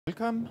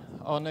Welcome.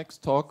 Our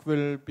next talk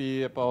will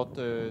be about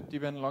the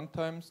Debian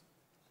long-time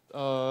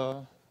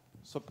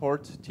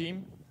support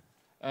team,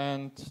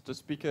 and the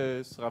speaker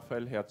is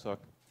Raphaël Hertzog.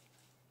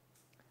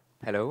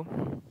 Hello.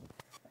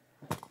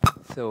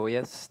 So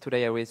yes,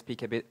 today I will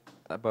speak a bit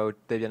about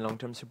Debian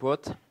long-term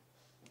support.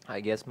 I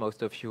guess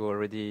most of you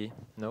already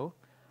know.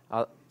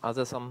 Are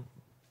there some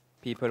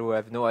people who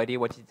have no idea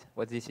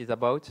what this is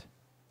about?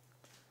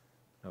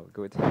 Oh,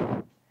 good.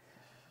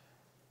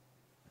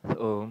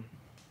 So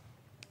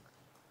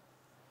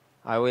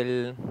I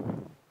will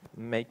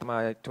make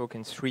my talk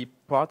in 3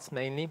 parts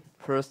mainly.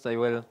 First, I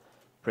will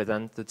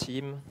present the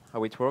team,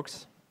 how it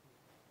works.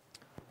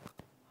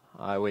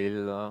 I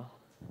will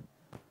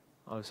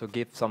also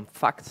give some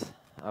facts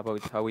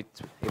about how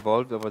it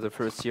evolved over the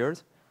first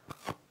years.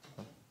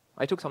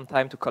 I took some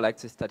time to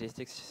collect the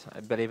statistics. I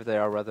believe they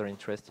are rather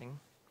interesting.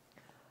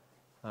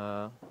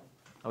 I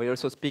will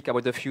also speak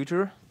about the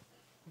future,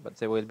 but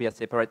there will be a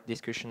separate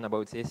discussion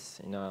about this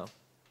in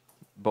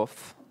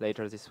both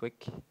later this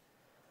week.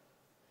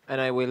 And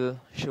I will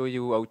show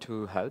you how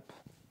to help,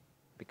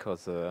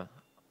 because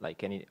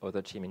like any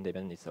other team in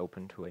Debian, it's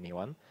open to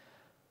anyone,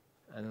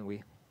 and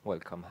we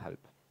welcome help.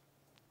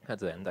 At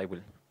the end, I will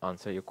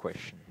answer your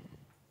question.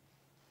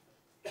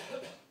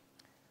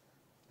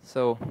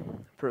 So,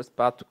 first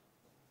part,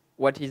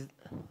 what is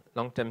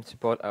long-term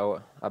support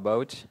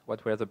about?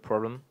 What were the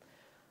problems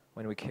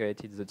when we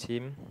created the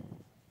team,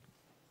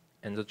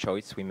 and the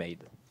choice we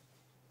made?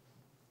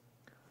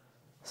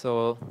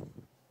 So,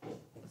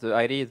 the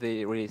idea is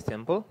really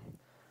simple.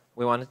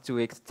 We wanted to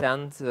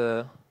extend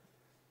the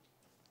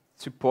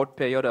support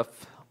period of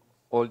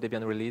all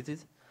Debian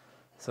releases.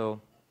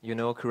 So, you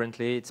know,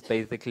 currently it's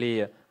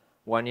basically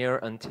 1 year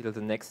until the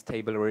next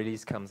stable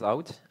release comes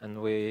out, and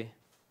we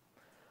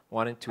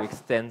wanted to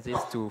extend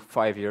this to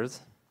 5 years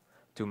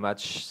to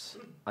match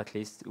at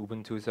least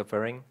Ubuntu's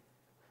offering,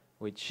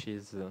 which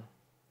is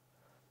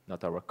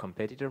not our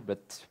competitor,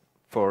 but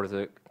for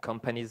the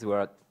companies who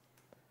are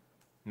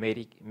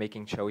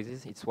making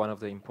choices, it's one of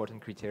the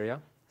important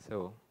criteria.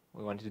 So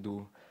we wanted to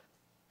do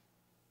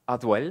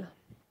as well.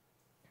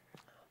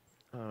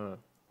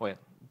 Well,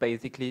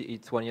 basically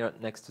it's 1 year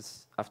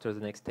after the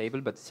next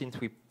stable, but since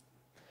we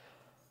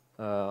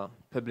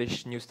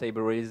publish new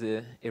stable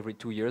release every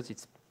 2 years,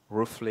 it's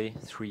roughly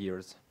 3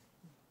 years.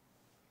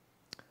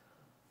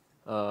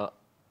 A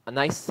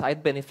nice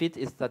side benefit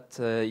is that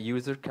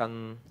user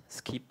can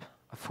skip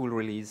a full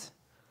release.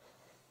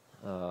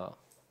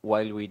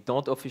 While we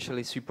don't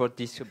officially support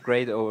this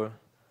upgrade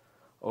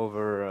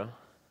over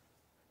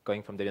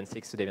going from Debian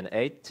 6 to Debian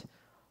 8,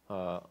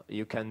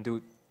 you can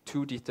do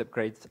 2 disk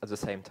upgrades at the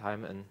same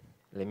time and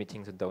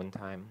limiting the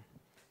downtime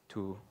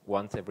to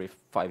once every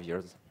 5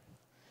 years.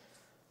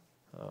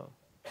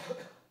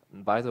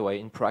 By the way,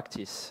 in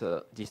practice,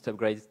 disk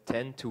upgrades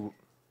tend to,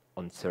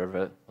 on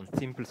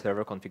simple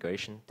server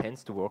configuration,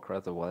 tends to work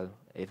rather well,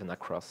 even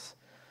across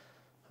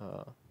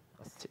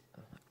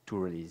 2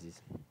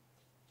 releases.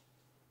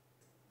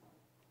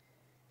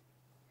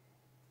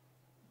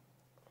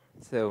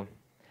 So,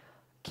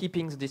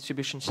 keeping the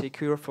distribution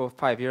secure for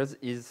 5 years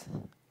is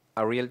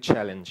a real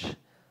challenge.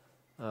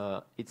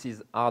 It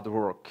is hard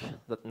work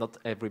that not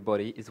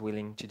everybody is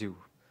willing to do.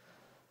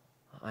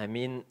 I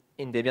mean,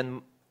 in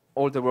Debian,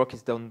 all the work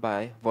is done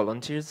by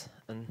volunteers,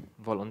 and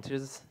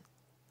volunteers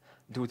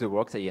do the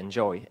work they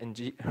enjoy.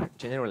 And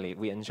generally,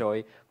 we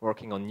enjoy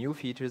working on new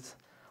features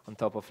on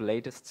top of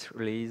latest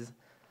release,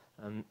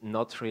 and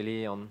not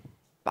really on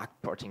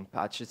backporting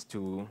patches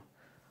to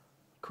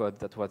code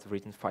that was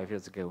written 5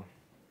 years ago.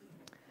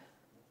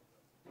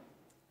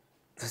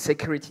 The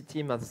security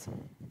team has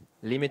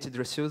limited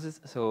resources,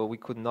 so we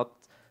could not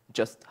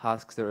just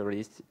ask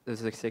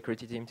the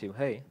security team to,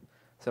 hey,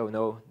 so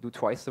no, do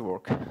twice the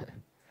work.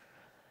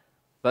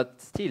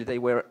 But still, they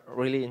were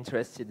really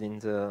interested in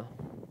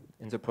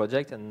the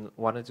project and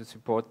wanted to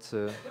support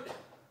the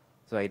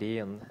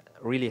idea, and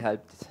really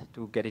helped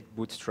to get it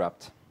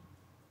bootstrapped.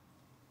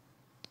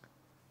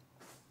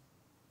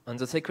 And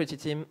the security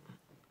team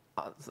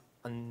has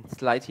a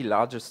slightly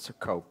larger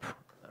scope.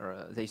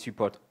 They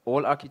support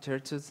all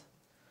architectures,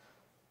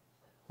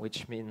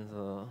 which means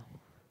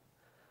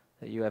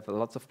that you have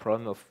lots of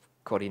problem of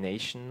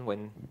coordination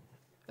when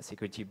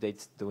security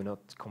updates do not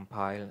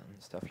compile and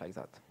stuff like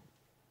that.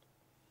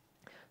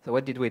 So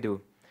what did we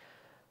do?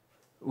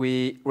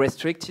 We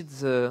restricted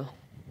the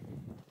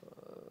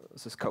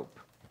scope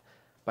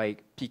by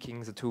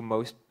picking the 2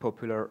 most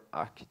popular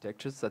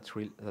architectures that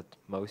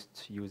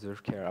most users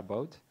care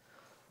about.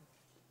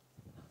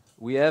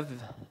 We have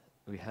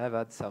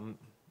had some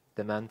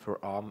demand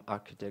for ARM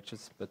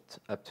architectures, but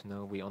up to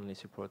now we only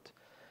support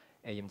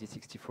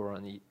AMD64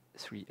 and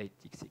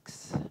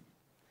E386.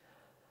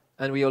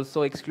 And we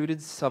also excluded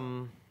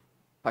some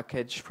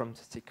package from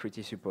the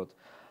security support,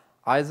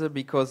 either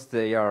because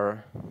they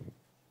are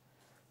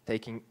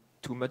taking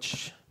too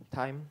much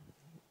time.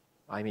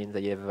 I mean,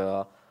 they have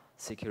a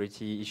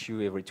security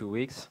issue every 2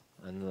 weeks,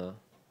 and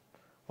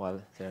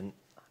well, they're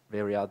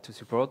very hard to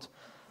support.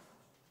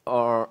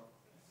 Or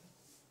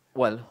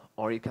well,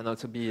 or it can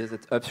also be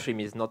that upstream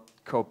is not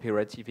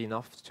cooperative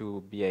enough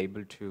to be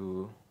able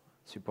to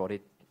support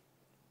it.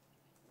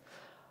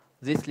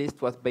 This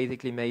list was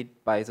basically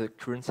made by the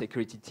current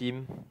security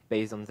team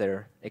based on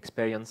their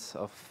experience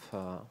of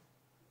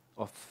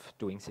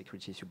doing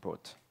security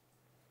support.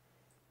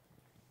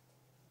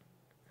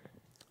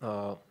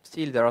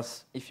 Still,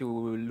 if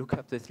you look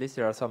up this list,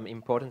 there are some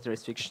important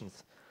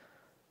restrictions.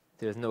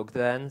 There's no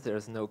XAN,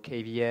 there's no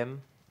KVM,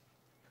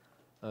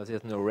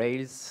 there's no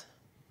Rails,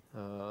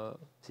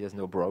 there's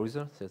no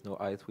browser, there's no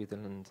IceWheel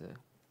and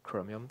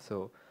Chromium,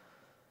 so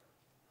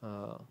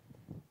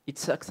it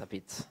sucks a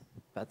bit,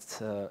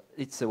 but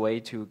it's a way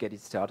to get it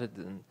started.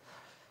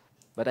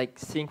 But I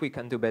think we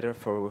can do better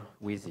for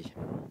Wheezy.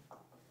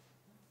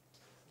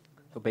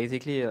 So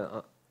basically,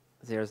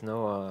 there's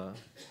no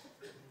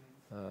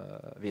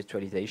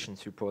virtualization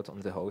support on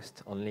the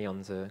host, only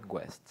on the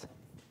guest.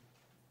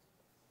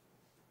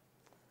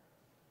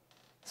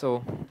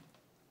 So,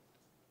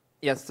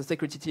 yes, the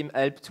security team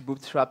helped to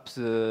bootstrap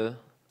the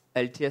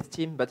LTS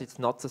team, but it's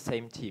not the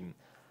same team.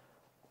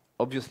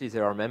 Obviously,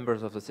 there are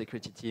members of the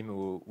security team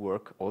who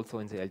work also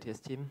in the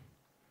LTS team,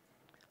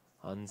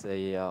 and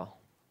they,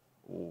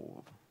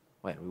 well,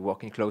 we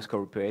work in close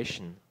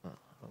cooperation.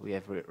 We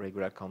have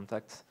regular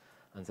contacts,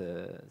 and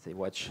they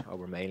watch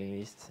our mailing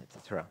lists,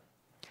 etc.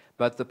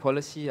 But the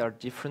policies are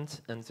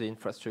different, and the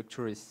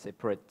infrastructure is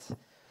separate,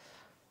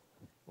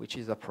 which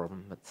is a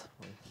problem, but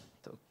we'll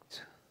talk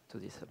to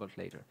this about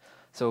later.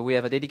 So we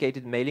have a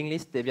dedicated mailing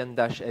list,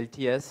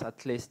 Debian-LTS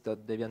at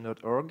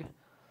list.debian.org,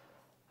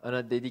 and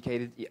a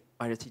dedicated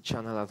IRC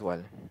channel as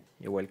well.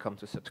 You're welcome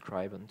to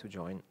subscribe and to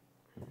join.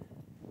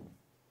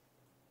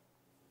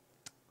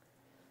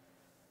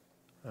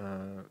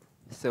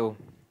 So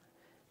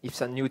if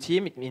it's a new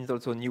team, it means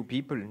also new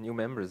people, new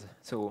members.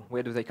 So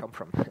where do they come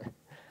from?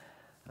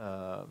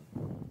 The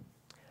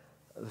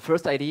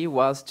first idea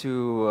was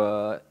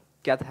to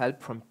get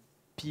help from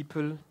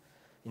people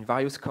in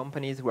various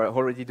companies who are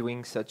already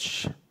doing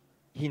such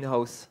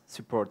in-house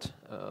support.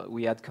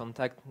 We had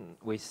contact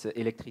with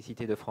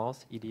Électricité de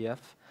France, EDF,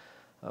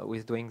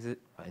 with doing the,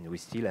 and we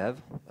still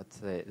have, but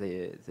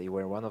they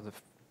were one of the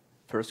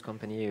first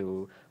company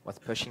who was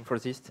pushing for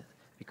this,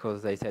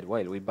 because they said,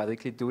 well, we're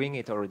basically doing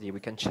it already, we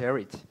can share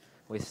it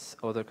with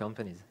other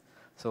companies.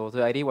 So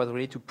the idea was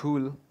really to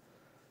pool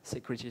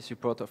security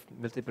support of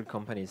multiple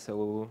companies.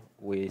 So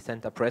we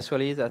sent a press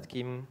release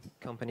asking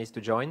companies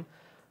to join,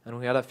 and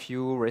we had a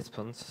few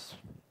responses.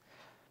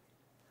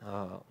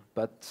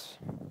 But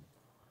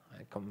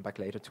I'll come back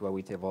later to how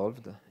it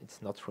evolved.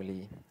 It's not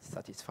really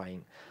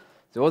satisfying.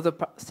 The other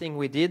thing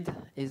we did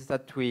is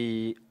that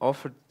we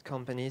offered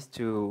companies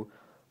to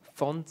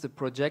fund the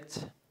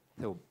project,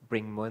 so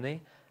bring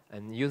money,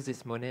 and use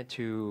this money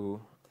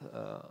to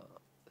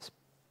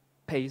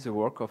pay the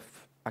work of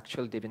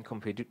actual Debian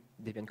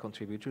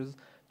contributors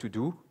to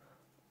do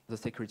the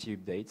security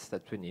updates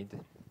that we need.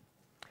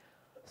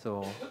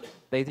 So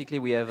basically,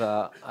 we have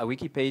a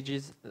wiki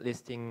pages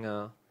listing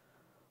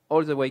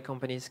all the way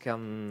companies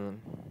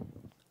can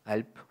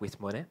help with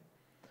money.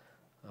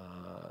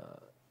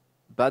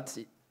 But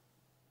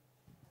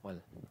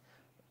well,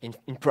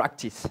 in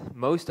practice,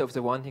 most of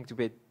the wanting to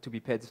be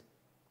paid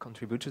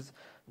contributors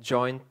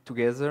join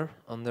together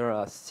under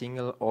a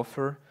single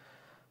offer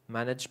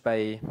managed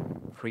by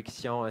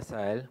Friction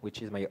SAL,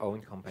 which is my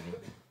own company.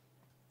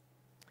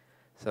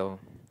 So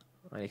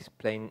I'll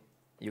explain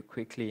you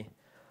quickly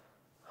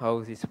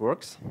how this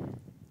works.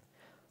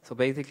 So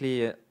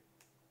basically,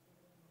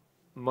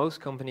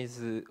 most companies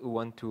who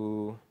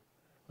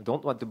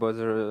don't want to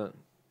bother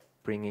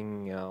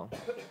bringing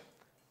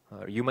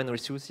human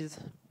resources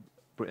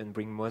and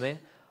bring money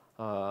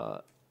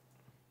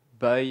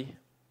buy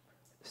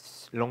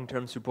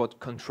long-term support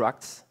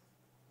contracts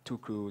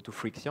to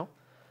Friction.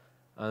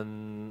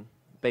 And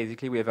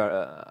basically, we have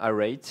a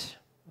rate.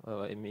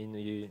 I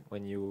mean,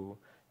 when you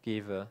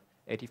give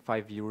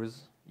 85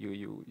 euros,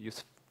 you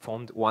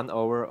fund 1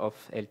 hour of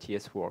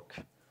LTS work.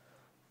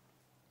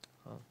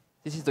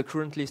 This is the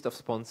current list of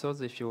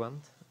sponsors, if you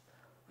want.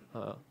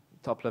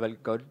 Top-level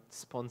gold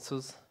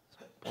sponsors,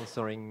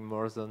 sponsoring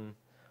more than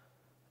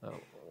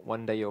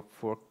 1 day of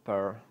work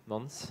per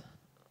month,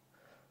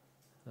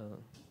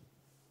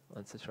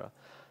 etc.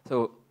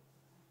 So,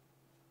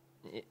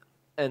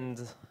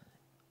 and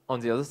on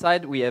the other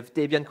side, we have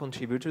Debian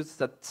contributors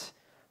that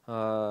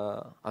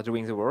are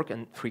doing the work,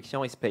 and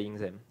Friction is paying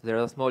them. There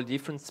is a small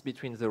difference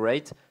between the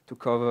rate to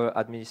cover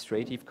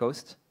administrative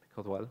costs,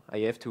 because, well, I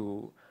have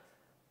to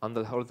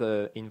handle all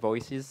the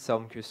invoices.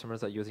 Some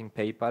customers are using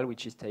PayPal,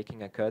 which is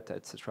taking a cut,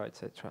 etc.,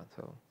 etc.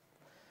 So,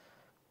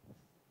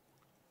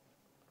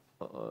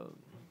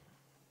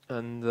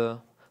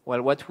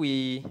 well, what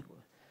we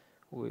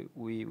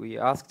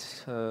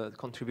asked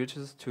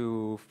contributors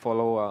to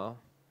follow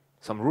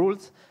some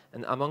rules,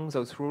 and among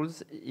those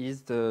rules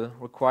is the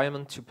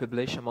requirement to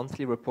publish a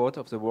monthly report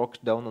of the work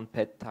done on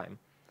paid time.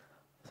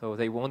 So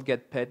they won't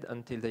get paid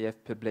until they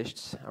have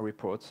published a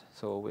report.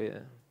 So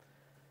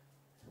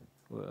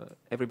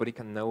everybody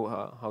can know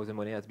how the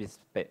money has been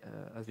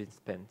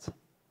spent.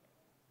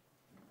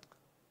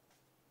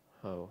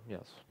 Oh,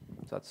 yes,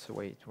 that's the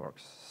way it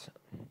works.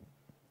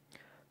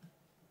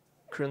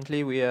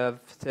 Currently, we have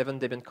 7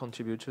 Debian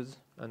contributors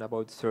and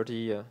about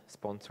 30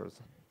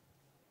 sponsors.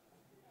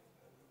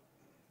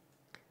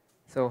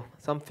 So,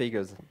 some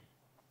figures.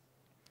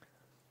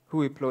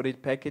 Who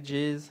uploaded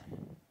packages?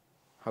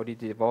 How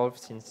did it evolve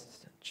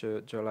since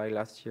July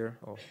last year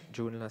or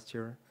June last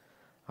year?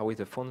 How is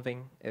the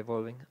funding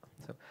evolving?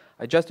 So,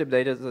 I just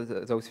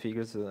updated those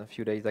figures a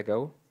few days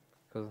ago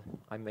because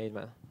I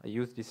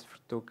used this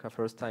talk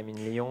first time in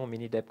Lyon,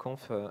 mini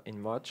DebConf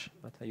in March,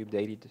 but I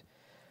updated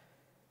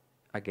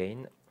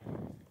again.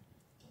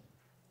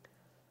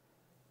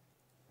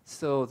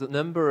 So the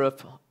number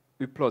of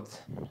uploads,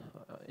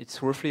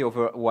 it's roughly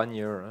over 1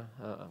 year,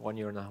 1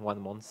 year and 1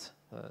 month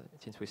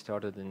since we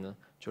started in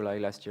July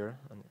last year.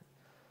 And,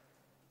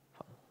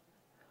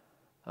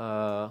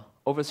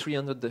 over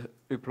 300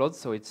 uploads,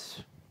 so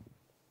it's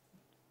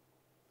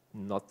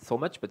not so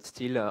much, but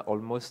still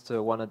almost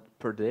 1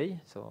 per day,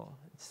 so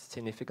it's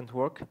significant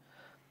work.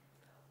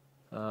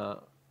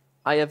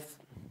 I have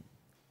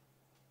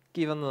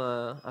given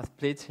a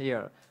split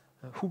here.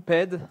 Who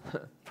paid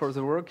for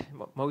the work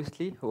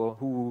mostly, or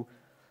who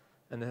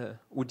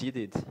did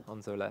it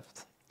on the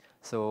left?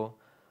 So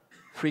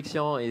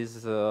Friction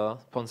is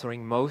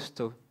sponsoring most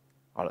of,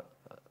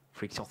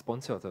 Friction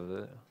sponsors,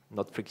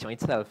 not Friction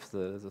itself.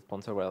 The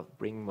sponsor will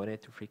bring money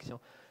to Friction.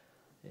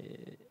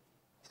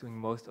 It's doing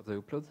most of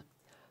the uploads.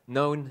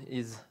 Known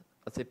is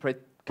a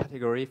separate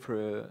category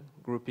for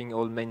grouping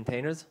all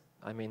maintainers.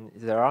 I mean,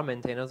 there are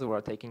maintainers who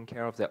are taking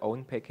care of their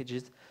own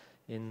packages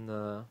in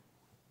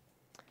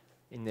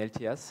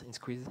LTS, in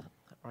Squeeze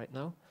right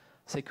now.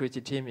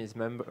 Security team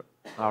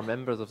are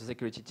members of the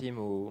security team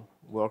who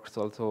works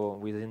also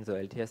within the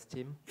LTS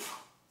team.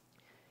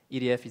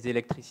 EDF is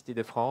Électricité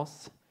de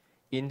France.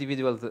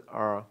 Individuals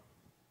are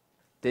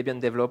Debian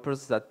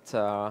developers that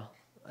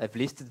have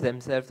listed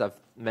themselves as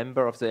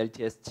member of the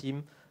LTS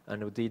team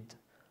and who did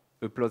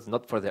uploads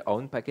not for their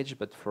own package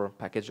but for a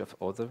package of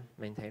other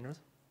maintainers.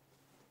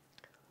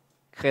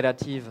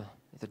 Creative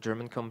is a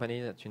German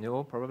company that you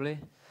know probably.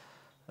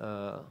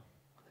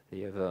 They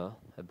have a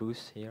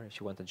booth here if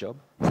you want a job.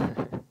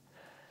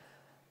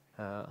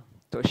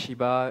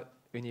 Toshiba,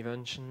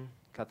 Univention,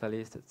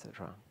 Catalyst,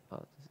 etc.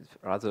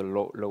 Rather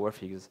lower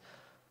figures.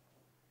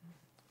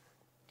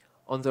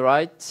 On the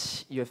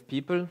right, you have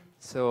people.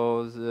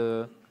 So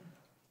the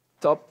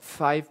top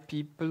 5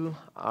 people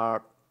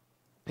are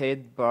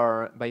paid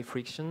by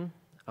Friction.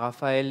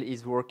 Raphaël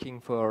is working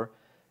for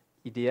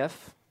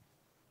EDF.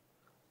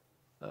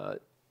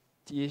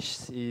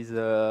 Tish is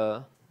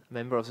a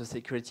member of the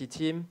security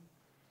team.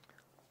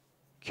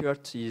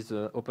 Kurt is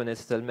an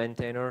OpenSSL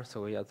maintainer,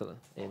 so he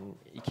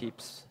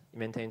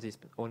maintains his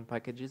own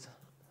packages,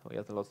 so he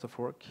has a lot of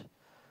work.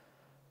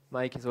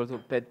 Mike is also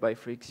paid by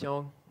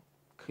Friction.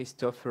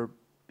 Christopher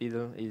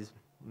Biddle is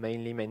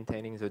mainly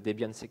maintaining the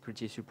Debian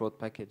security support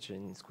package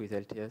in Squeeze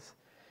LTS.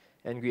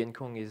 And Nguyen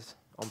Kong is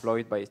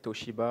employed by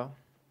Toshiba,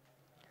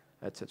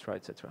 etc.,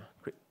 etc.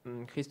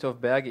 Christoph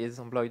Berg is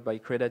employed by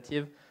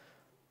Creative,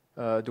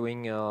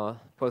 doing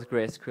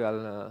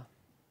PostgreSQL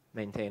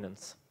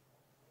maintenance.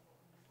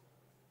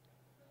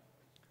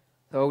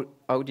 So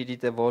how did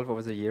it evolve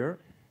over the year?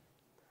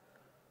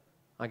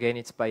 Again,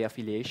 it's by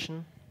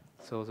affiliation.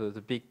 So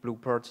the big blue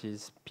part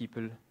is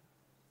people,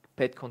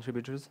 paid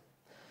contributors.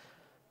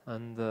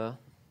 And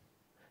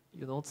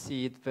you don't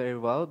see it very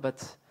well,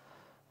 but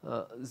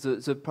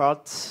the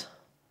part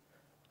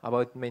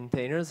about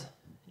maintainers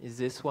is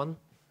this one.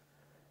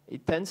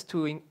 It tends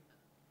to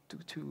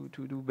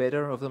do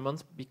better over the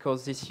months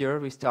because this year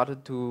we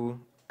started to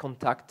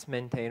contact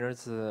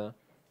maintainers.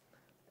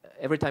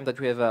 Every time that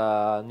we have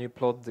a new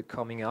plot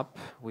coming up,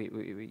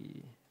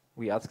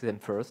 we ask them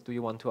first, do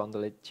you want to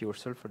handle it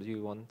yourself or do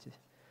you want it?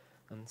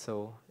 And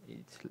so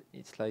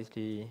it's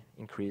slightly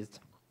increased.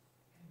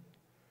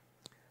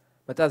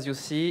 But as you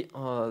see,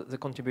 the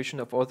contribution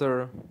of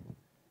other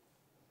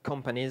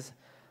companies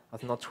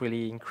has not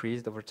really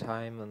increased over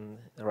time and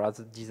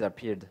rather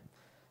disappeared.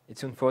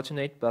 It's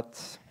unfortunate,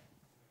 but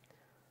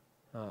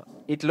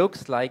it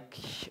looks like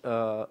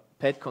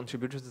paid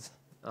contributors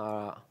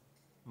are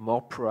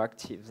more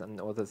proactive than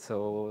others.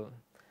 So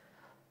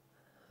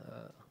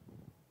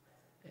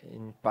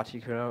in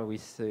particular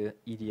with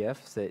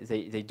EDF,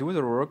 they do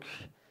the work,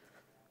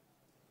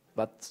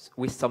 but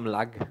with some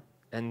lag,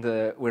 and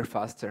we're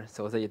faster.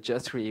 So they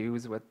just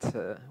reuse what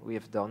we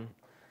have done,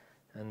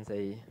 and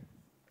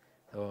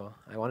So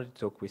I wanted to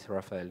talk with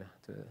Raphaël.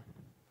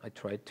 I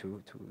tried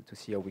to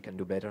see how we can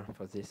do better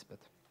for this, but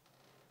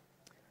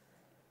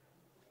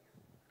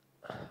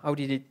how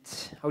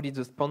did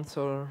the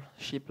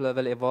sponsorship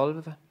level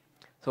evolve?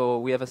 So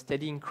we have a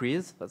steady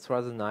increase. That's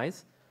rather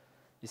nice.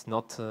 It's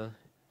not a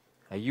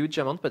huge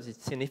amount, but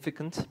it's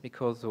significant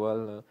because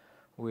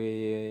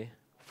we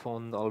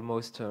fund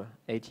almost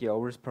 80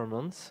 hours per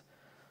month.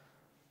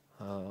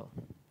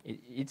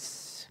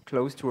 It's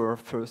close to our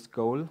first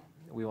goal.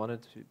 We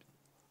wanted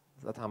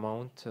that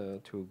amount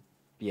to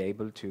be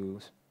able to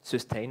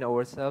sustain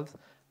ourselves.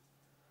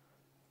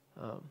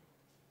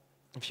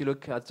 If you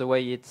look at the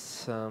way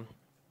it's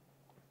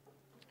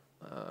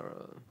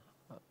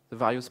the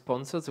various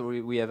sponsors.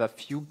 We have a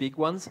few big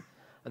ones,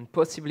 and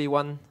possibly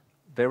one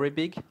very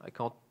big. I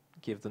can't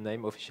give the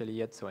name officially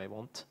yet, so I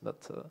won't.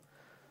 But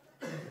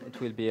it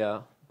will be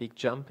a big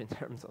jump in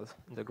terms of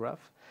the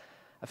graph.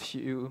 A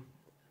few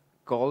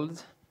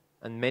gold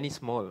and many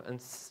small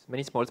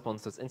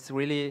sponsors. And it's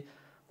really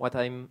what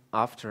I'm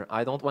after.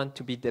 I don't want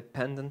to be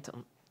dependent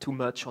on too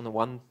much on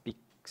one big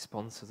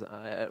sponsor.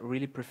 I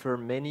really prefer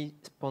many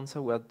sponsors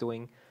who are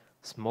doing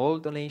small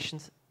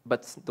donations,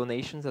 but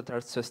donations that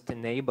are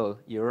sustainable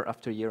year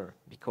after year,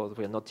 because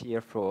we're not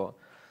here for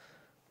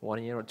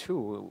 1 year or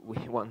two. We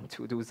want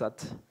to do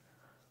that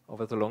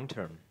over the long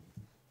term.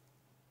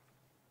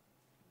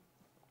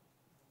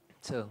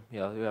 So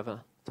yeah, you have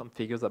some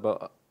figures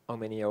about how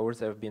many hours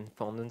have been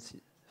funded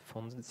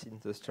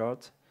since the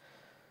start.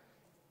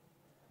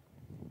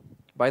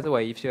 By the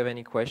way, if you have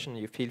any question,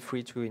 you feel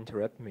free to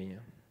interrupt me.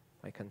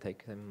 I can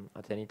take them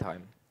at any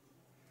time.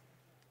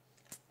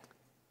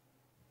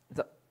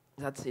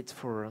 That's it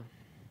for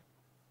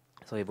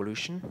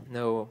evolution.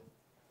 Now,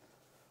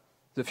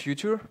 the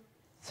future.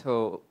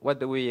 So what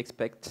do we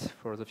expect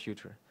for the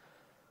future?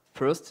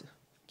 First,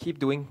 keep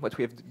doing what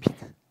we have been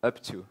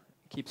up to.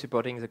 Keep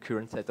supporting the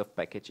current set of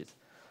packages.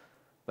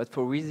 But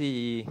for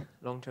really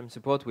long-term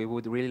support, we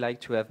would really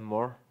like to have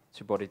more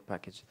supported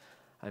packages.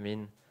 I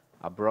mean,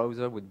 a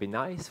browser would be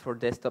nice for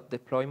desktop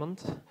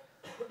deployment,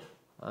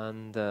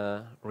 and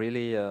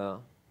really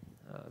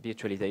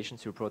virtualization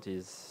support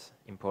is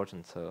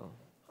important. So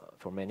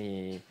for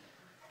many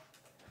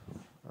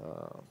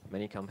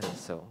companies,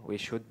 so we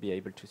should be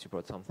able to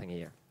support something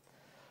here.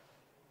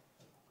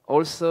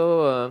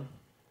 Also,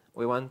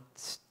 we want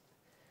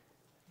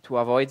to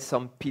avoid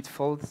some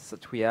pitfalls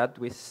that we had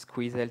with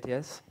Squeeze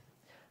LTS.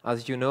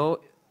 As you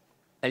know,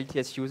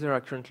 LTS users are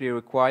currently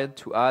required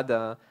to add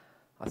a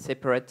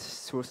separate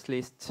source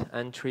list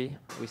entry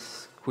with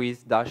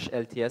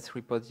squeeze-LTS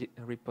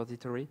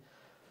repository,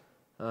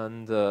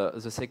 and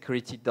the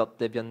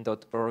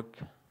security.debian.org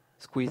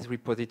squeeze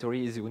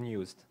repository is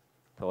unused.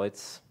 So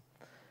it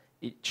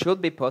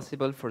should be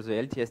possible for the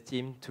LTS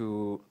team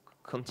to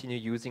continue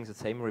using the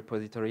same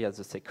repository as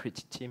the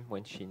security team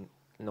when it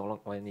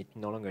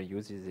no longer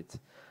uses it.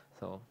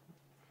 So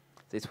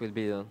this will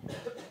be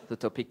the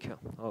topic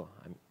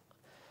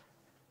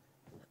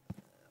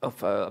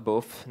of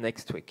both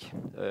next week.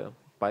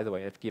 By the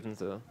way, I've given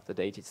the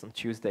date. It's on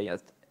Tuesday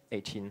at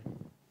 18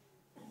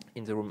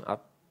 in the room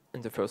up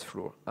in the first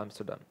floor,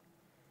 Amsterdam.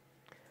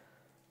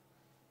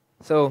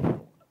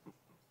 So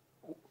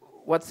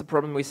what's the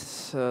problem with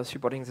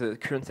supporting the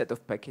current set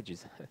of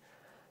packages?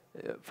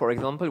 For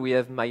example, we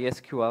have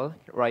MySQL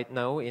right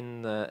now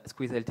in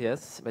Squeeze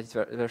LTS, but it's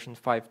version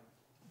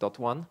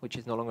 5.1, which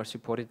is no longer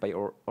supported by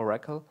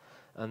Oracle,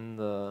 and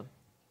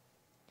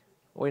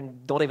we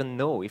don't even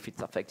know if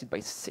it's affected by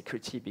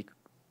security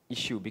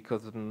issue,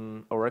 because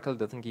Oracle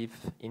doesn't give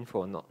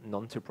info on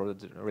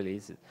non-supported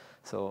releases.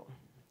 So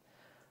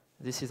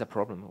this is a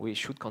problem. We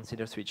should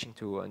consider switching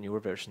to newer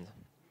versions.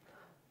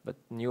 But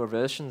newer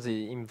versions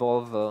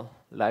involve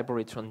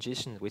library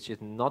transition, which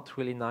is not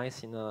really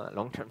nice in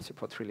long-term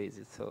support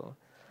releases. So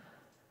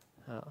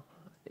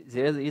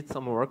there is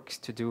some work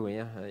to do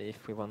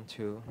if we want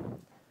to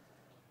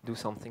do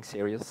something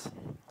serious.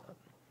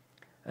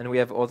 And we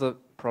have other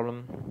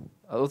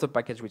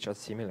packages which are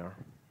similar.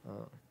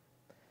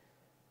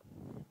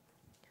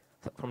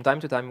 So from time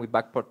to time, we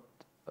backport.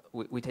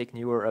 We take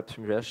newer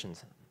upstream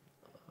versions.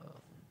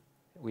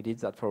 We did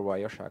that for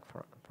Wireshark,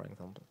 for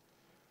example.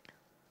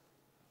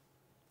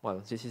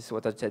 Well, this is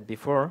what I said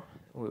before.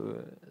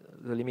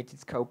 The limited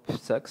scope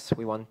sucks.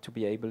 We want to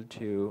be able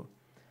to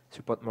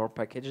support more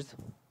packages,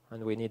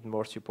 and we need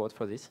more support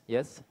for this.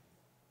 Yes?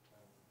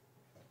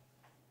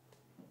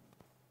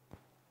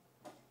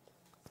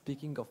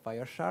 Speaking of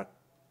Wireshark,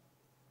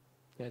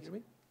 Yes.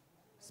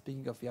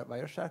 Speaking of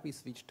Wireshark, we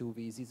switched to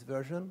VZ's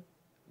version.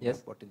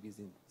 Yes. What did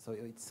VZ? So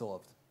it's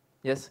solved.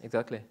 Yes,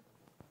 exactly.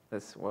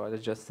 That's what I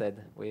just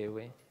said.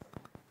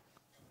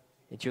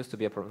 It used to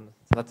be a problem.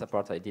 That's the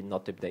part I did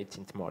not update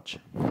since March.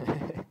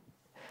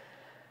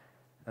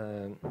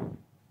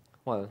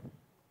 Well,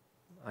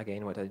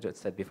 again, what I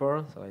just said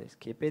before, so I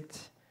skip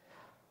it.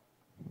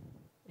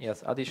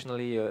 Yes,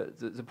 additionally,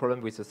 the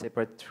problem with the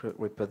separate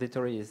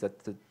repository is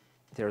that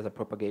there is a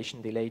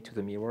propagation delay to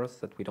the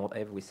mirrors that we don't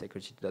have with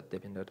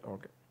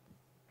security.debian.org.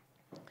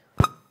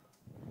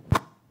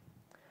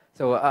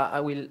 So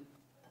I will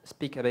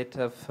speak a bit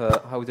of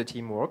how the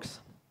team works.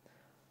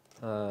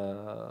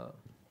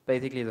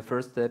 Basically, the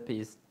first step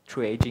is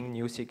triaging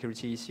new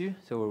security issue.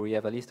 So we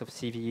have a list of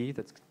CVE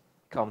that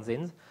comes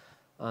in,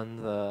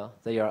 and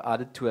they are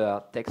added to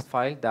a text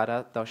file,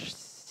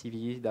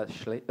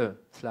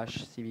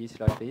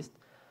 data-cve/cve/list.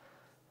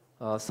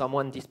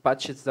 Someone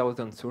dispatches those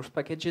on source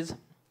packages,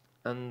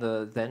 and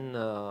then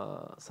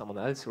someone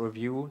else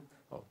review,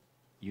 or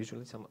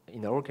usually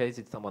in our case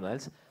it's someone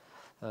else,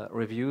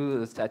 review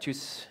the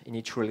status in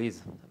each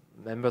release.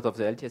 Members of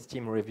the LTS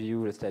team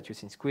review the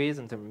status in Squeeze,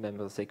 and the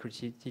members of the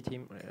security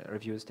team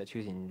review the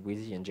status in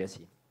Wheezy and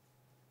Jessie.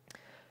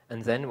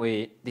 And then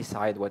we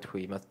decide what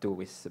we must do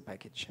with the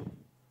package.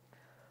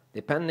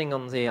 Depending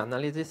on the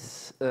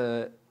analysis,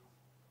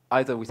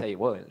 either we say,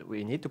 well,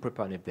 we need to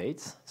prepare an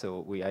update, so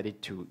we add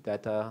it to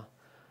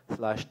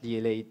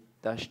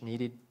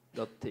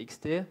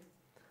data/dla-needed.txt,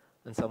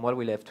 and someone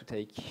will have to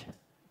take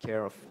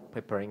care of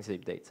preparing the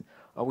update.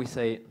 Or we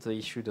say the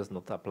issue does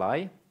not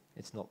apply,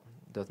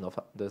 does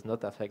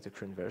not affect the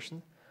current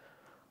version,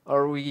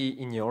 or we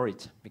ignore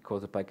it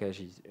because the package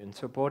is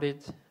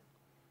unsupported,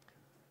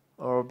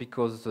 or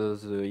because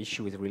the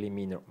issue is really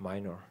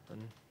minor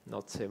and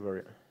not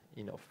severe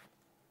enough.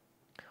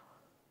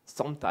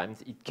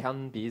 Sometimes it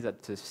can be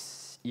that the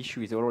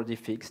issue is already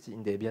fixed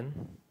in Debian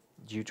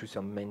due to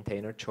some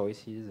maintainer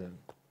choices.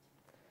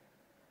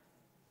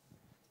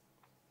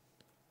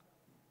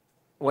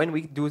 When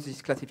we do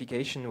this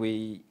classification,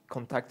 we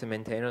contact the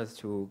maintainers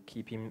to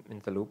keep him in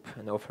the loop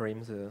and offer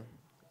him the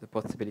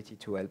possibility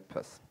to help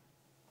us.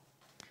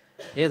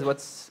 Here's what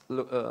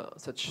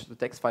the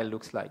text file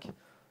looks like.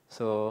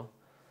 So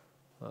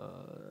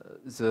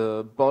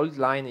the bold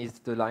line is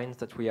the lines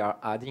that we are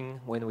adding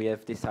when we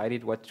have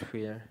decided what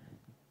we are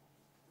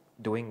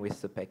doing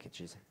with the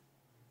packages.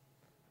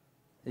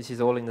 This is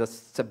all in the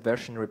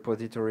subversion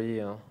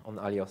repository on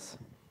Alios.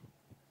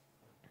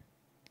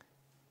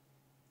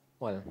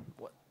 Well,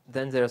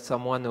 then there's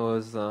someone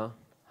who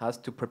has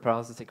to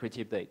prepare the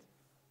security update.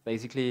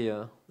 Basically,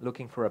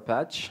 looking for a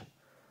patch.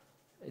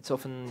 It's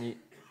often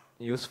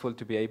useful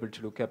to be able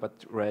to look up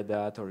at Red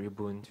Hat or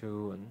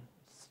Ubuntu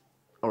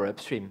or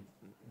upstream.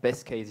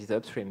 Best case is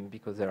upstream,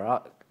 because there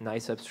are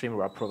nice upstream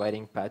who are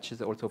providing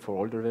patches also for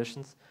older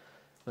versions.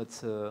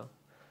 But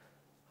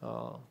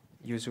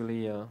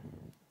usually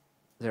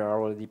there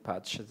are already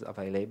patches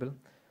available,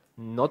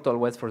 not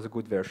always for the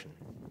good version.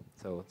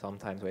 So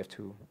sometimes we have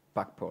to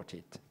backport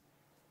it.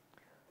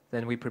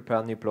 Then we prepare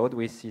an upload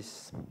with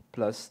this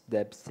plus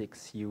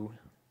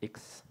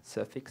deb6ux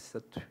suffix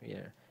that we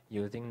are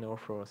using now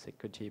for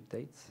security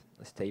updates,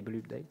 stable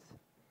updates.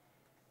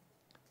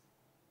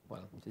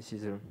 Well, this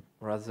is a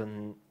rather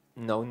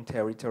known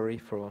territory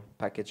for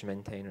package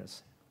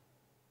maintainers.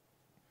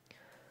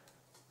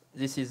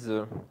 This is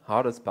the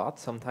hardest part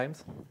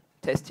sometimes,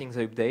 testing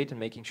the update and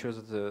making sure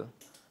that the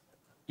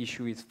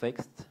issue is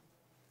fixed.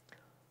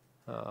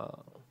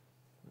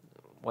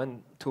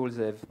 When tools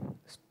have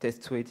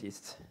test suite,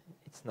 it's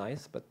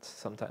nice, but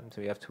sometimes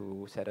you have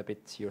to set up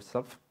it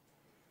yourself.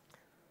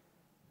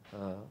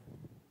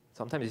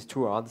 Sometimes it's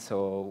too hard,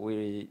 so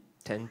we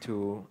tend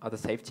to, as a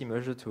safety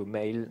measure, to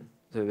mail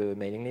the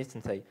mailing list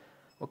and say,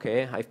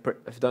 okay,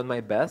 I've done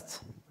my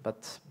best,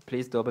 but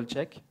please double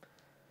check.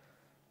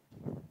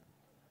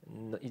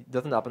 It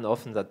doesn't happen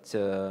often that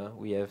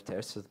we have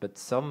testers, but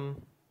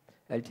some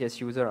LTS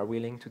users are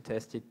willing to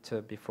test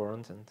it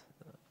beforehand, and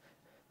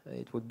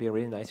it would be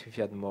really nice if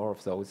you had more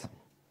of those.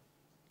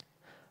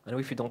 And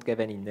if you don't get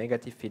any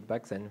negative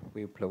feedback, then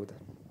we upload.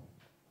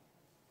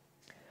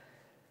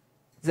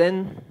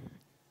 Then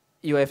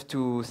you have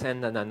to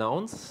send an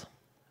announce.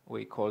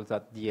 We call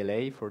that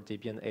DLA for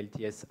Debian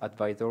LTS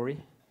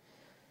Advisory.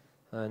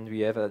 And we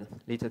have a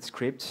little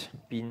script,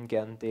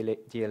 bin-gan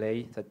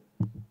DLA, that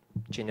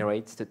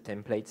generates the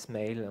templates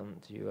mail,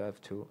 and you have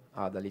to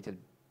add a little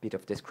bit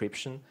of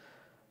description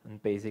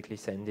and basically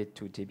send it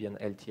to Debian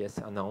LTS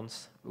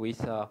announce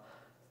with a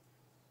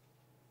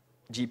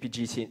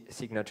GPG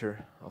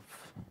signature of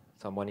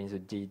someone in the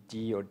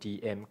DD or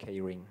DM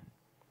keyring.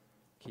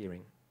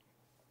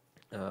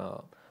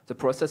 The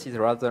process is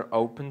rather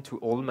open to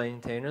all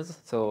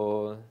maintainers,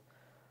 so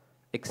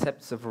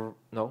except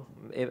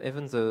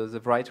even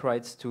the write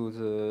rights to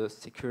the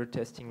secure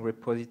testing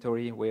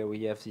repository, where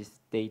we have this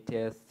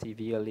data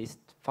CV list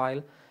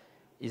file,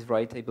 is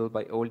writable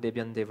by all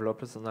Debian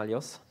developers on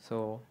Alios.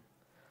 So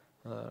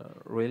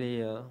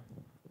really,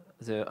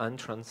 the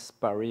entrance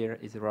barrier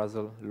is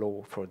rather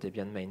low for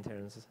Debian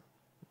maintainers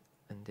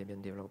and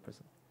Debian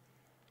developers.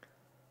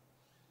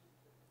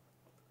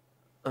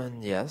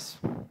 And yes,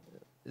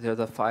 there's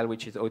a file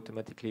which is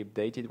automatically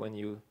updated when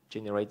you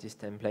generate this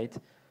template,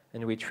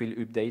 and which will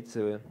update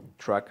the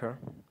tracker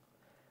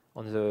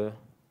on the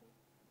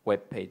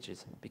web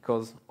pages,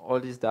 because all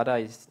this data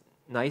is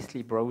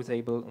nicely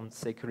browsable on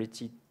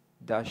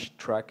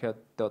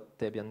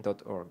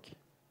security-tracker.debian.org.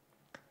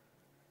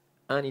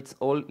 And it's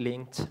all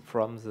linked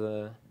from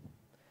the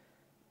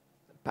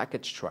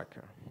package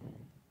tracker.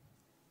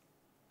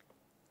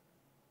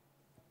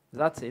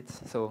 That's it.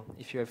 So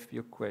if you have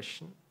your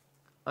question,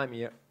 I'm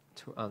here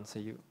to answer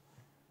you.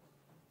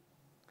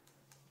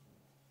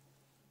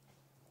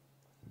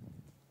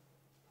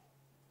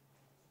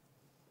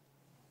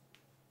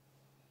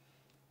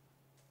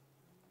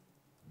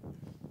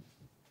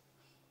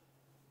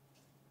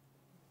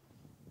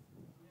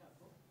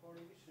 For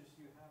the issues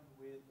you have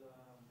with,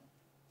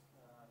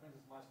 for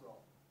instance,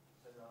 MySQL,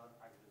 that are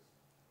packages,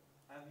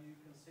 have you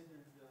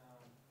considered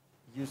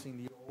using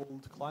the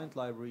old client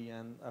library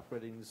and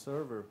upgrading the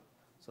server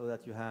so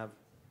that you have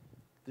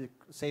the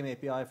same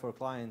API for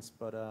clients,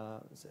 but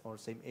or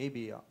same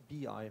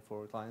ABI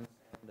for clients,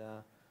 and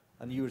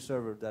a newer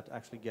server that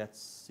actually gets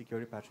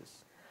security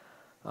patches?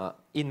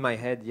 In my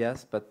head,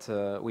 yes, but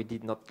we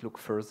did not look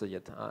further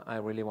yet. I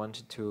really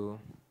wanted to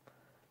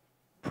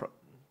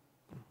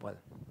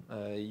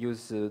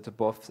use the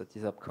BOF that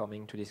is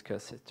upcoming to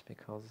discuss it,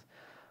 because,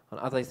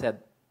 as I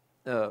said,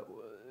 the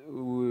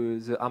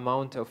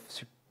amount of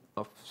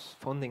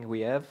funding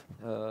we have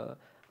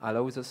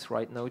allows us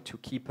right now to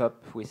keep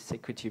up with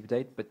security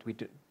update, but we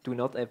do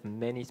not have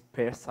many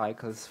spare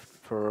cycles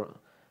for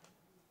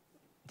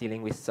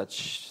dealing with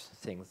such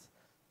things.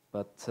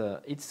 But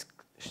it's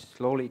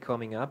slowly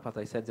coming up. As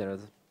I said, there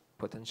is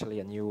potentially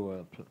a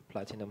new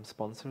platinum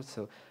sponsor,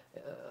 so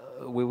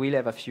we will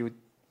have a few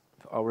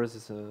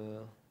hours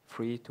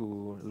free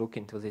to look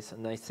into this,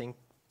 and I think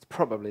it's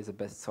probably the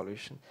best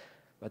solution.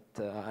 But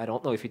I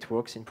don't know if it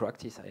works in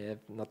practice. I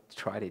have not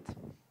tried it.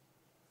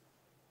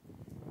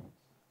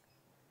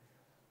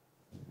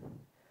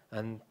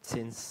 And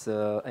since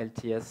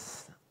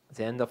LTS,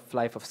 the end of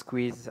life of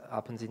Squeeze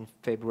happens in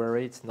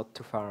February, it's not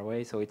too far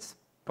away, so it's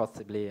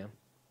possibly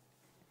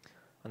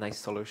a nice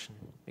solution,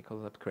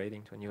 because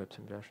upgrading to a new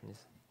option version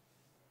is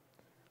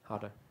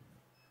harder.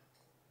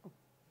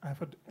 I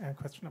have a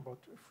question about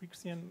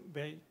Friction.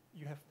 Where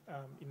you have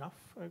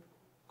enough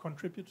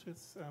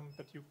contributors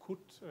that you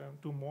could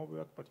do more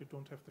work, but you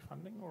don't have the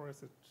funding, or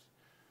is it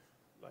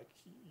like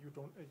you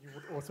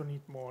would also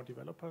need more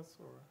developers,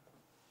 or?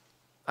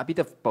 A bit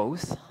of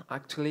both,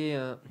 actually.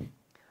 I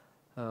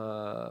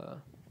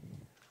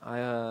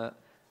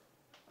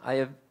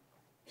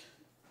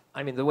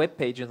mean, the web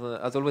page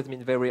has always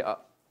been very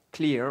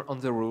clear on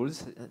the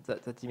rules.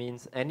 That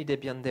means any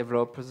Debian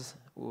developers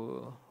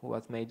who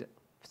has made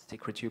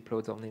security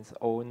uploads on its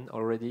own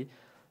already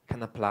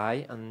can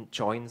apply and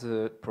join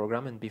the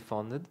program and be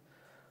funded.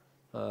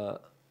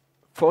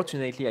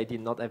 Fortunately, I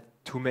did not have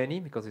too many,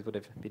 because it would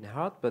have been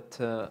hard, but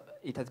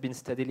it has been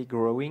steadily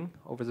growing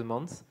over the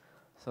months.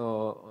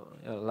 So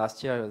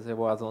last year there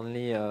was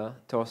only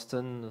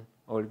Thorsten,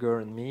 Holger,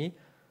 and me,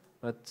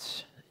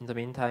 but in the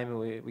meantime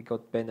we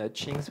got Ben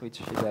Hutchings,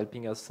 which is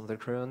helping us on the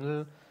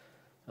kernel,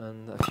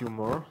 and a few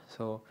more.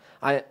 So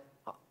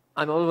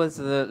I'm always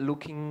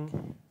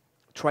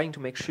trying to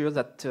make sure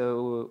that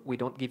we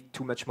don't give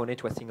too much money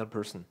to a single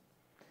person,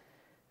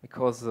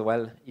 because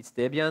well, it's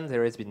Debian.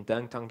 There has been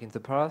dunk tank in the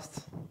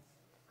past.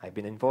 I've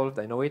been involved.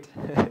 I know it.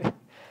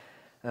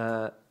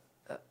 I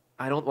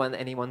don't want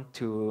anyone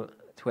to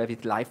have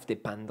his life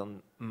depend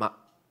on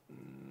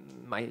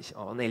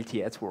on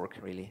LTS work,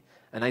 really.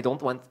 And I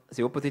don't want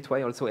the opposite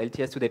way, also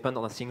LTS to depend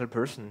on a single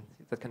person.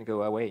 That can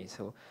go away.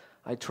 So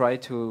I try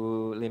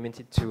to limit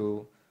it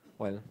to,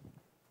 well,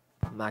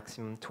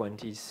 maximum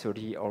 20,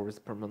 30 hours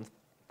per month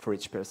for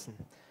each person.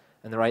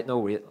 And right now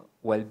we're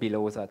well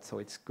below that, so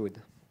it's good.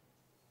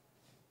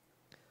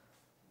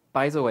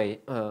 By the way,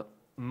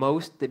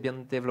 most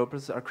Debian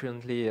developers are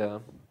currently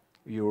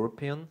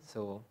European,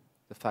 so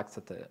the fact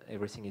that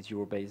everything is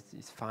Euro-based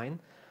is fine.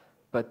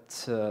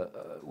 But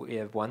we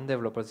have one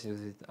developer who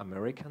is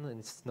American, and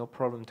it's no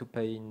problem to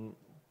pay in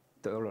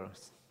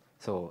dollars.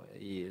 So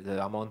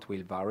the amount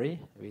will vary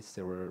with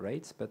the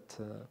rates, but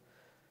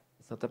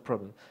it's not a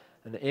problem.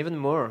 And even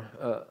more,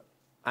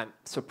 I'm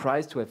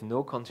surprised to have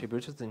no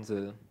contributors in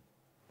the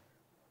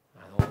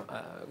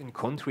in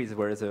countries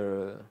where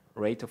the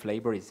rate of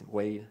labor is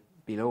way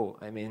below.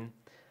 I mean,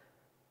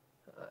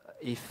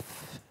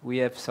 if we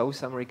have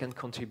South American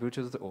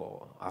contributors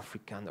or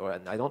African, or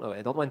I don't know,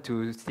 I don't want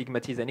to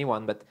stigmatize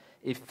anyone, but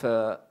if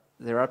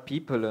there are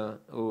people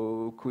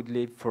who could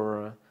live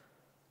for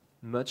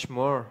much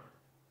more,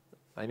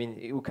 I mean,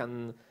 who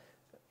can,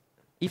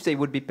 if they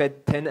would be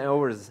paid 10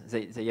 hours,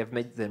 they have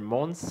made their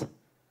months,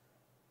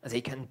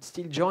 they can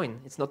still join.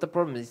 It's not a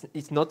problem.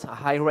 It's not a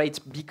high rate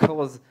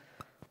because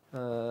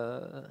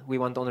we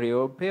want only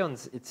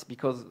Europeans. It's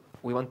because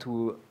we want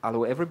to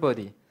allow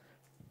everybody.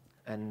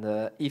 And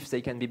if they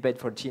can be paid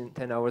for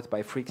 10 hours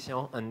by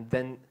Friction and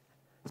then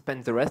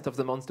spend the rest of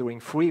the month doing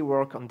free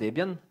work on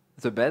Debian,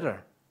 the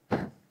better.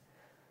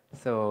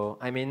 So,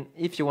 I mean,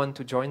 if you want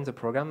to join the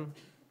program,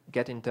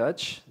 get in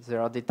touch.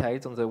 There are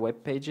details on the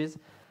web pages,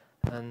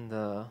 and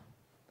the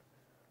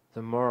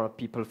more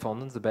people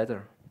funded, the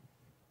better.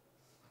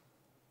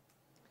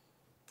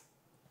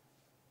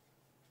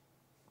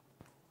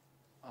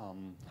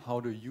 How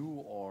do you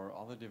or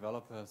other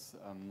developers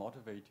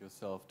motivate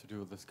yourself to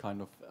do this kind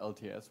of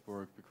LTS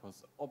work?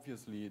 Because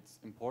obviously it's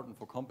important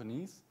for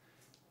companies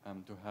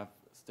to have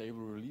stable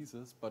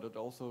releases, but it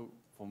also,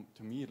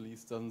 to me at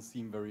least, doesn't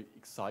seem very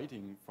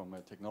exciting from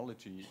a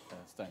technology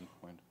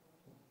standpoint.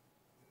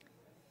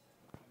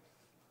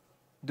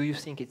 Do you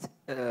think it's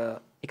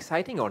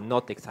exciting or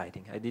not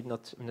exciting? I'm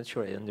not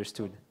sure I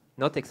understood.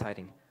 Not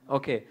exciting.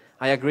 Okay,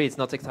 I agree, it's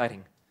not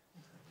exciting.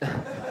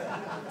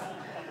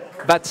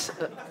 But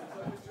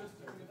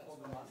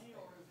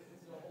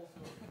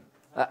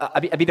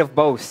a bit of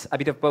both. A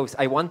bit of both.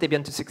 I want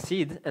Debian to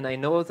succeed, and I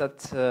know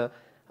that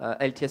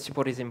LTS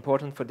support is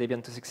important for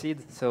Debian to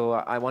succeed. So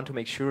I want to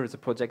make sure the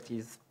project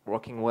is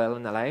working well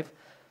and alive.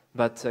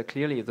 But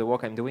clearly, the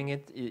work I'm doing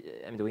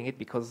it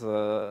because,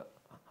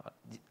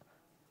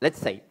 let's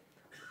say,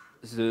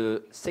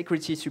 the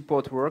security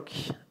support work,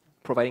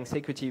 providing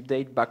security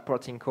update,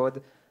 backporting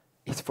code,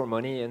 is for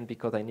money and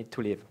because I need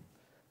to live.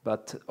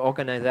 But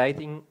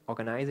organizing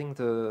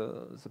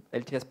the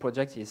LTS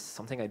project is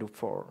something I do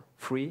for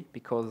free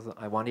because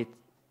I want it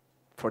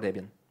for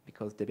Debian,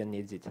 because Debian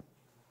needs it.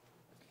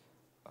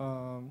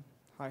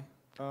 Hi,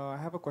 I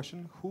have a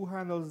question. Who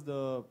handles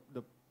the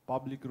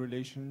public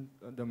relation,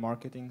 the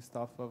marketing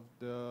stuff of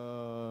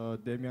the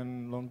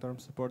Debian long-term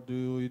support?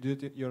 Do you do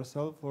it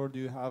yourself, or do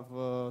you have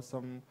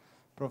some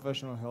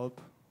professional help?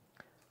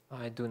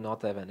 I do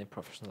not have any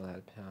professional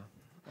help. Yeah.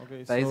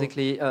 Okay.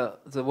 Basically,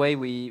 the way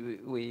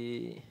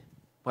we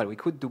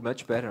could do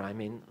much better. I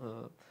mean,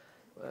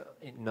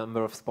 in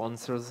number of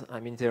sponsors. I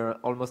mean, there are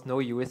almost no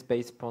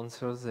US-based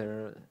sponsors.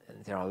 There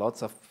are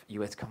lots of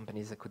US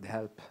companies that could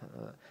help.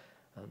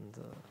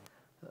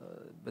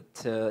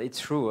 But it's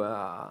true.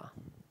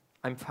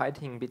 I'm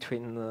fighting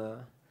between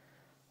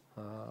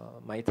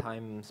my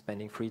time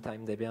spending free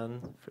time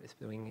Debian,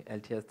 doing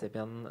LTS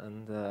Debian,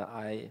 and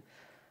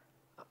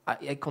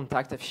I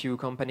contact a few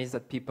companies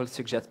that people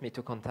suggest me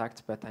to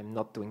contact, but I'm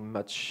not doing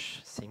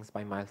much things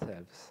by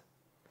myself.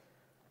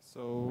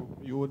 So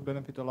you would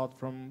benefit a lot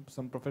from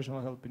some professional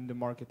help in the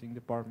marketing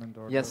department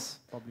or yes.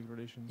 the public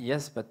relations?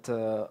 Yes, but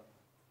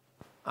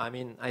I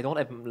mean, I don't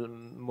have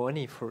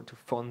money to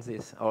fund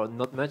this, or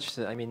not much.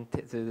 I mean,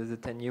 the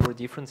 10 euro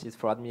difference is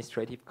for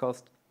administrative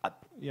cost.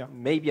 Yeah.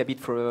 Maybe a bit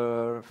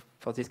for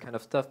this kind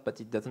of stuff,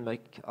 but it doesn't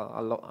make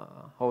a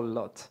whole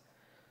lot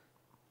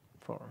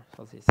for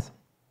this.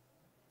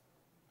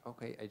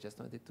 Okay, I just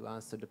wanted to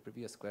answer the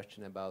previous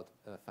question about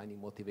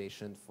finding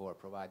motivation for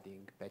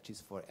providing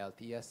patches for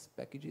LTS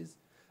packages.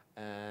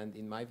 And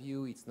in my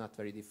view, it's not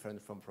very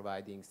different from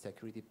providing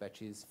security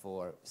patches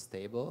for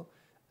stable.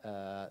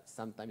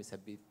 Sometimes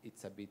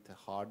it's a bit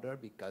harder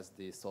because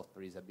the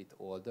software is a bit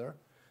older,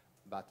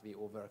 but we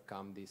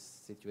overcome this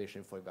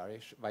situation for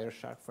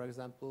Wireshark, for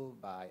example,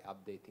 by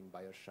updating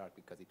Wireshark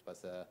because it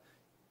was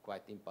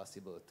quite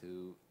impossible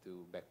to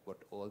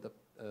backward all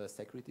the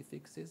security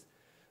fixes.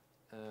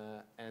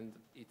 And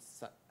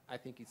I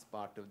think it's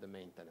part of the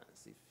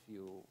maintenance. If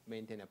you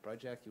maintain a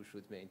project, you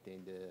should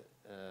maintain the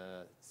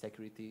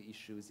security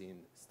issues in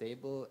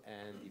stable,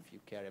 and if you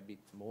care a bit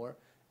more,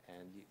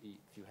 and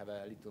if you have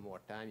a little more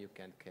time, you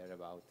can care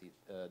about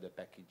the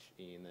package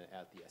in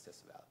LTS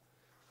as well.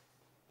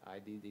 I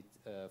did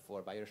it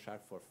for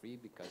Wireshark for free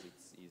because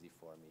it's easy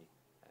for me,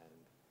 and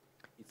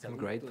it's I'm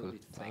grateful.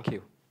 Thank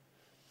you.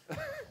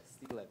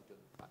 Still a little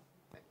fun.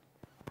 Thank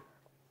you.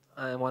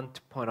 I want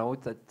to point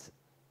out that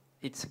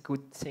it's a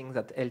good thing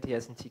that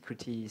LTS and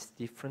security is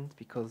different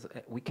because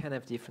we can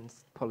have different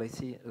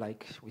policy.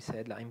 Like we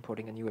said, like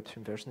importing a new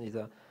upstream version is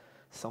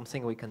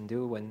something we can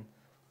do when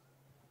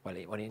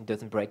it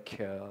doesn't break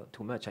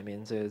too much. I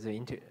mean,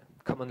 the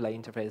command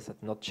line interface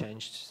has not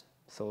changed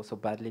so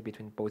badly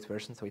between both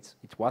versions, so it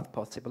was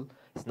possible.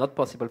 It's not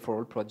possible for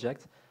all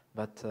projects,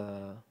 but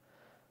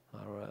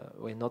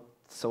we're not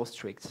so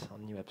strict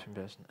on new upstream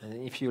version. And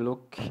if you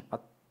look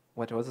at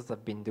what others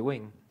have been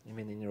doing, I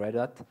mean, in Red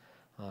Hat,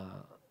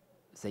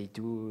 they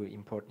do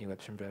import new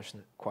upstream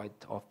version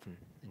quite often,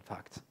 in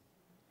fact.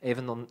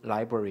 Even on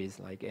libraries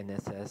like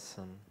NSS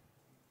and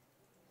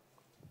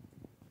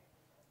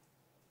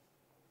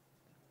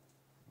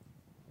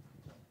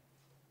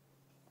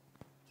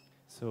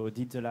So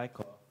did the lack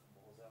of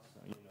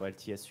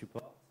LTS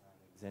support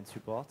and Xen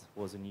support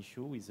was an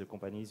issue with the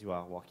companies you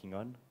are working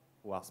on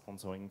who are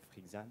sponsoring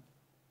FreeXen?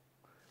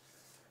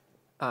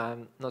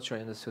 I'm not sure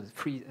I understood.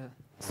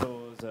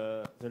 So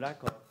the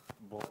lack of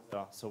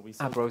browser, so we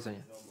saw browser, no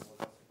browser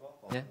support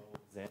or yeah.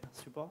 no Xen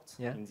support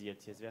Yeah. in the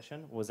LTS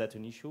version. Was that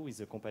an issue with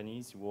the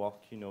companies you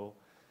work,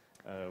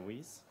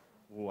 with,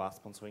 who are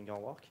sponsoring your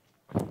work?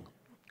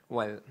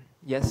 Well,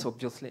 yes,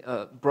 obviously.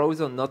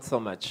 Browser, not so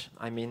much.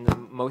 I mean,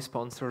 most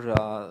sponsors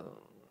are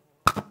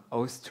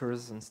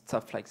hosters and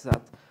stuff like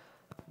that.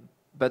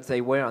 But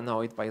they were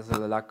annoyed by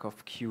the lack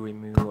of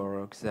QEMU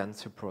or Xen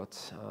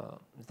support.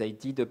 They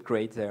did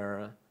upgrade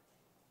their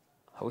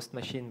host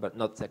machine, but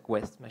not the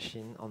Quest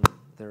machine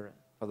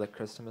for their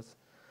customers.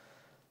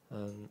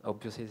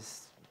 Obviously,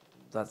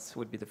 that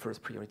would be the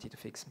first priority to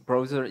fix.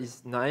 Browser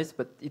is nice,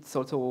 but it's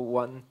also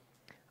one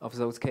of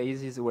those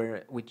cases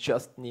where we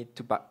just need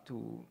to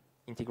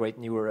integrate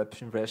newer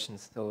upstream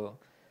versions. So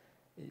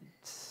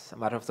it's a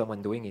matter of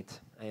someone doing it.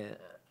 And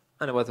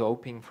I was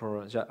hoping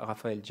for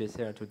Raphaël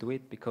Hertzog to do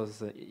it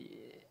because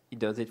he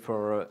does it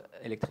for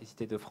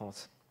Électricité de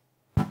France.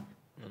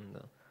 And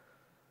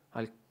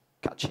I'll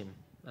catch him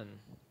and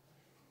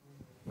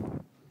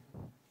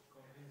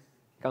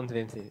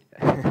convince him.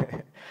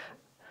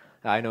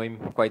 I know him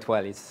quite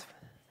well. He's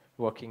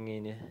working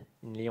in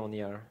Lyon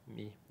near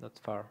me, not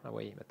far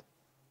away. But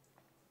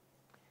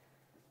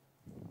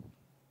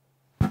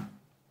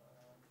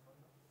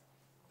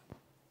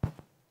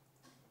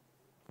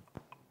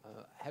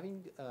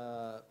having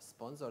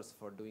sponsors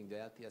for doing the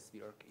LTS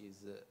work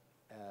is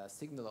a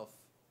signal of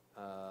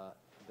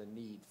the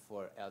need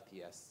for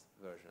LTS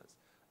versions.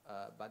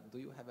 But do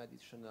you have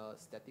additional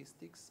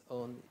statistics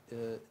on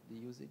the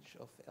usage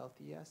of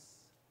LTS?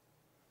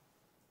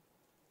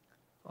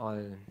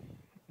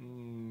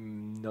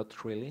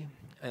 Not really.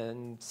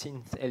 And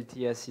since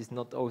LTS is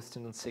not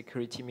hosted on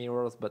security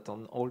mirrors, but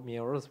on all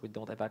mirrors, we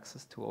don't have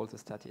access to all the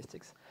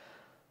statistics.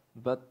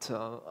 But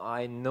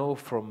I know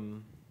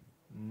from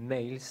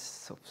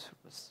mails,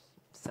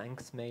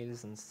 thanks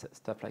mails and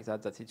stuff like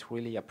that, that it's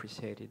really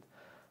appreciated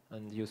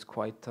and used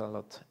quite a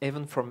lot,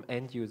 even from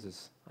end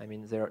users. I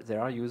mean,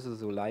 there are users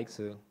who like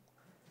the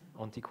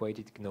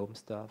antiquated GNOME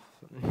stuff.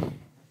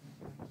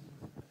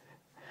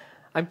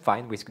 I'm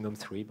fine with GNOME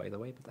 3, by the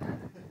way. But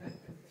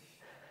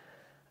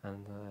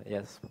and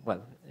yes,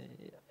 well,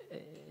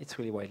 it's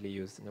really widely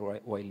used and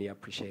widely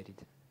appreciated.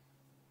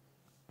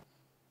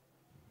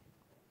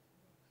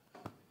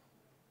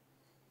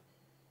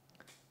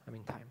 I'm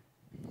in time.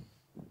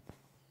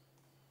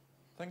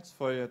 Thanks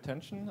for your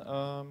attention.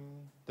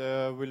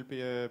 There will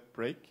be a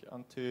break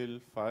until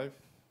 5.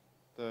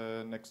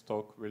 The next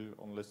talk will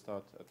only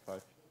start at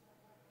 5.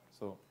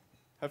 So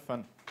have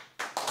fun.